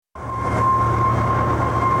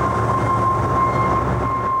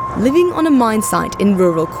Living on a mine site in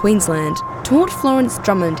rural Queensland taught Florence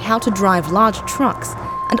Drummond how to drive large trucks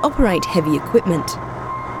and operate heavy equipment.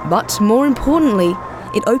 But more importantly,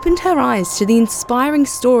 it opened her eyes to the inspiring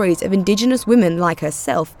stories of Indigenous women like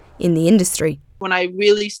herself in the industry. When I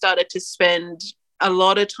really started to spend a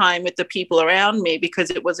lot of time with the people around me,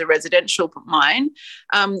 because it was a residential mine,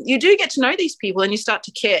 you do get to know these people and you start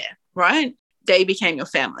to care, right? They became your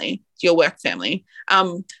family, your work family.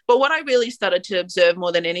 But what I really started to observe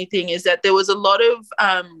more than anything is that there was a lot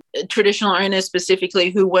of traditional owners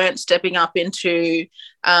specifically who weren't stepping up into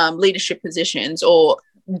leadership positions or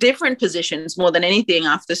different positions more than anything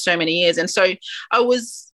after so many years. And so I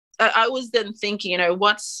was then thinking,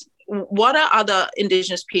 what are other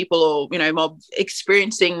Indigenous people or, mob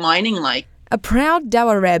experiencing mining like? A proud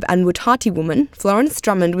Dawareb and Wutati woman, Florence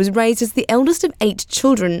Drummond was raised as the eldest of 8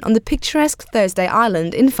 children on the picturesque Thursday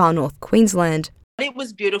Island in far north Queensland. It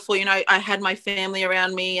was beautiful. I had my family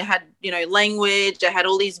around me. I had, language. I had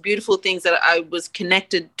all these beautiful things that I was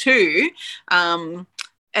connected to. And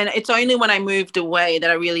it's only when I moved away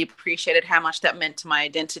that I really appreciated how much that meant to my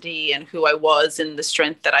identity and who I was and the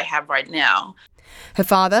strength that I have right now. Her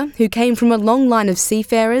father, who came from a long line of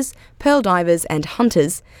seafarers, pearl divers and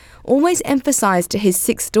hunters, always emphasised to his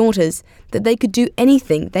 6 daughters that they could do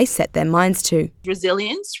anything they set their minds to.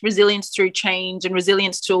 Resilience through change and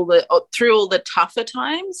resilience through all the tougher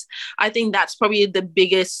times. I think that's probably the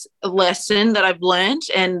biggest lesson that I've learned,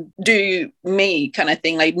 and do me kind of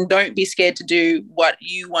thing. Like, don't be scared to do what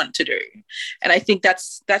you want to do. And I think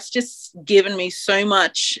that's just given me so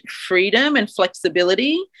much freedom and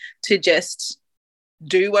flexibility to just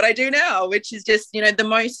do what I do now, which is just, the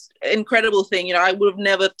most incredible thing. I would have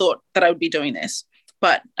never thought that I would be doing this.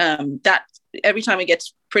 But that every time it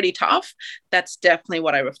gets pretty tough, that's definitely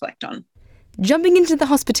what I reflect on. Jumping into the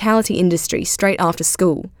hospitality industry straight after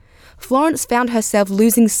school, Florence found herself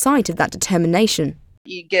losing sight of that determination.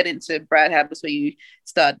 You get into bad habits where you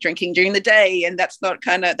start drinking during the day, and that's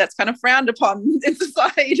kind of frowned upon in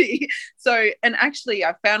society. So, and actually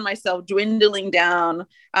I found myself dwindling down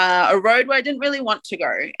a road where I didn't really want to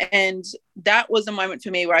go. And that was a moment for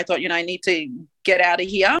me where I thought, I need to get out of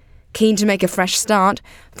here. Keen to make a fresh start,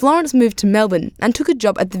 Florence moved to Melbourne and took a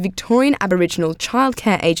job at the Victorian Aboriginal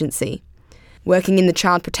Childcare Agency. Working in the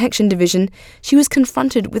Child Protection Division, she was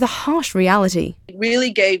confronted with a harsh reality. It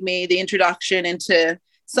really gave me the introduction into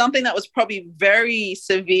something that was probably very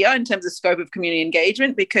severe in terms of scope of community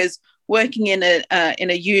engagement, because working in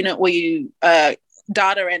a unit where you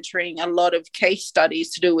data entering a lot of case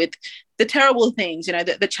studies to do with the terrible things,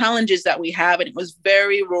 the challenges that we have, and it was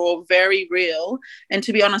very raw, very real. And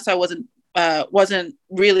to be honest, I wasn't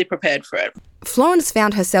really prepared for it. Florence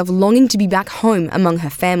found herself longing to be back home among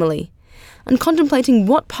her family and contemplating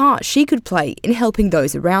what part she could play in helping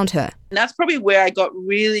those around her. And that's probably where I got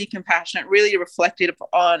really compassionate, really reflected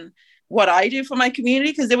on what I do for my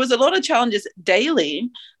community, because there was a lot of challenges daily.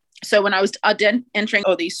 So when I was entering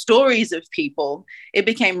all these stories of people, it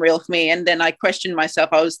became real for me. And then I questioned myself.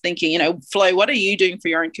 I was thinking, Flo, what are you doing for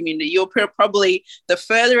your own community? You're probably the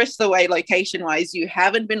furthest away location-wise. You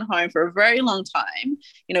haven't been home for a very long time.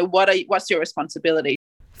 What's your responsibility?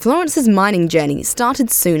 Florence's mining journey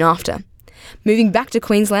started soon after, moving back to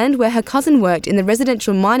Queensland, where her cousin worked in the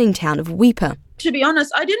residential mining town of Weipa. To be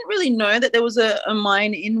honest, I didn't really know that there was a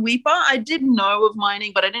mine in Weipa. I did know of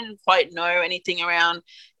mining, but I didn't quite know anything around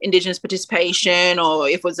Indigenous participation or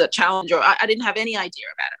if it was a challenge, or I didn't have any idea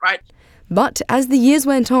about it, right? But as the years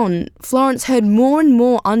went on, Florence heard more and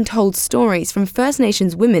more untold stories from First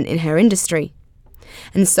Nations women in her industry.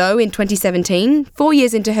 And so in 2017, 4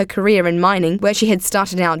 years into her career in mining, where she had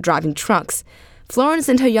started out driving trucks, Florence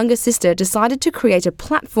and her younger sister decided to create a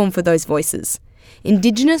platform for those voices,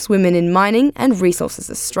 Indigenous Women in Mining and Resources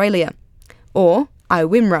Australia, or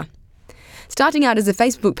IWIMRA. Starting out as a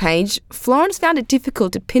Facebook page, Florence found it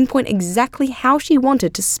difficult to pinpoint exactly how she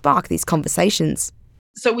wanted to spark these conversations.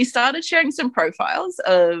 So we started sharing some profiles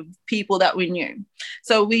of people that we knew.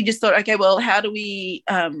 So we just thought, okay, well, how do we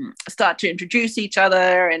start to introduce each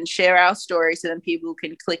other and share our story so then people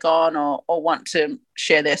can click on or want to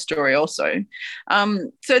share their story also.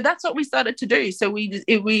 So that's what we started to do. So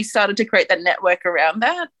we started to create that network around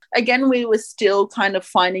that. Again, we were still kind of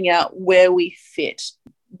finding out where we fit.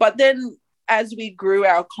 But then as we grew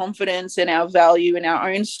our confidence and our value in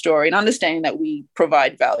our own story and understanding that we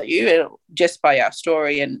provide value just by our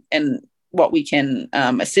story and what we can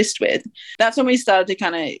assist with, that's when we started to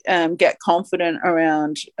kind of get confident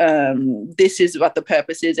around this is what the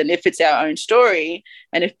purpose is. And if it's our own story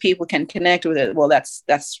and if people can connect with it, well,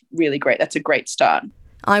 that's really great. That's a great start.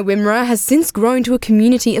 IWIMRA has since grown to a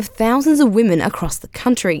community of thousands of women across the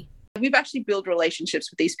country. we've actually built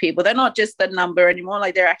relationships with these people. They're not just the number anymore,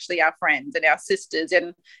 like they're actually our friends and our sisters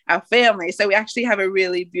and our family. So we actually have a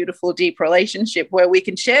really beautiful, deep relationship where we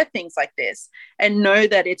can share things like this and know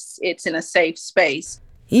that it's in a safe space.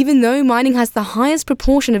 Even though mining has the highest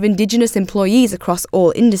proportion of Indigenous employees across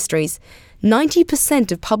all industries,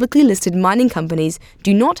 90% of publicly listed mining companies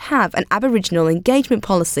do not have an Aboriginal engagement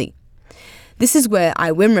policy. This is where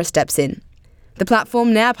IWMRA steps in. The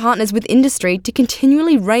platform now partners with industry to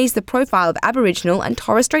continually raise the profile of Aboriginal and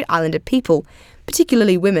Torres Strait Islander people,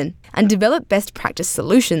 particularly women, and develop best practice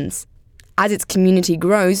solutions. As its community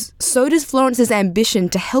grows, so does Florence's ambition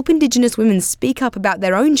to help Indigenous women speak up about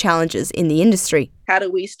their own challenges in the industry. How do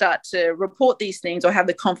we start to report these things or have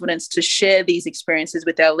the confidence to share these experiences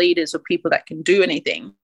with our leaders or people that can do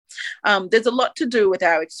anything? There's a lot to do with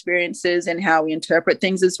our experiences and how we interpret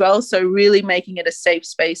things as well. So really making it a safe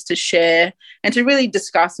space to share and to really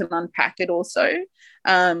discuss and unpack it also.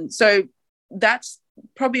 So that's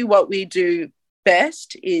probably what we do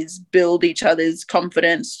best, is build each other's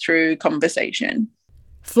confidence through conversation.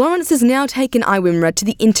 Florence has now taken IWMRA to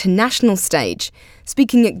the international stage,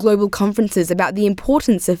 speaking at global conferences about the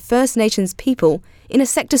importance of First Nations people in a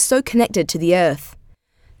sector so connected to the earth.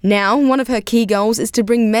 Now, one of her key goals is to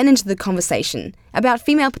bring men into the conversation about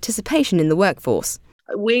female participation in the workforce.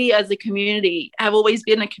 We as a community have always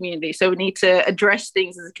been a community, so we need to address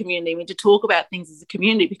things as a community. We need to talk about things as a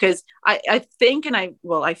community, because I think and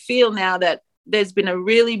I feel now that there's been a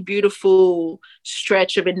really beautiful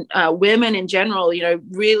stretch of women in general,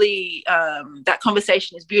 really that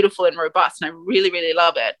conversation is beautiful and robust, and I really, really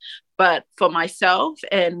love it. But for myself,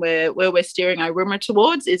 and where we're steering IWMRA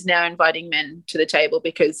towards, is now inviting men to the table,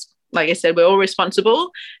 because, like I said, we're all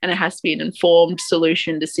responsible and it has to be an informed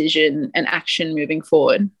solution, decision and action moving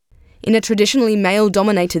forward. In a traditionally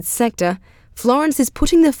male-dominated sector, Florence is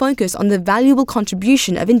putting the focus on the valuable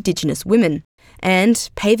contribution of Indigenous women and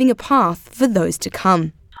paving a path for those to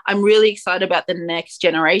come. I'm really excited about the next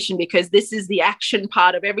generation, because this is the action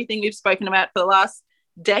part of everything we've spoken about for the last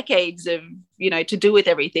decades of, to do with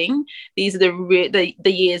everything. These are the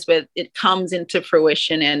years where it comes into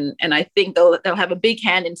fruition, and I think they'll have a big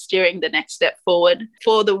hand in steering the next step forward.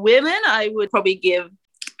 For the women, I would probably give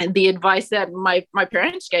the advice that my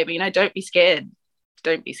parents gave me, don't be scared.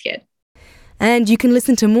 Don't be scared. And you can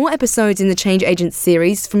listen to more episodes in the Change Agents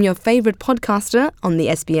series from your favourite podcaster on the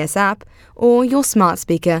SBS app or your smart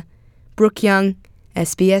speaker. Brooke Young,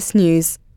 SBS News.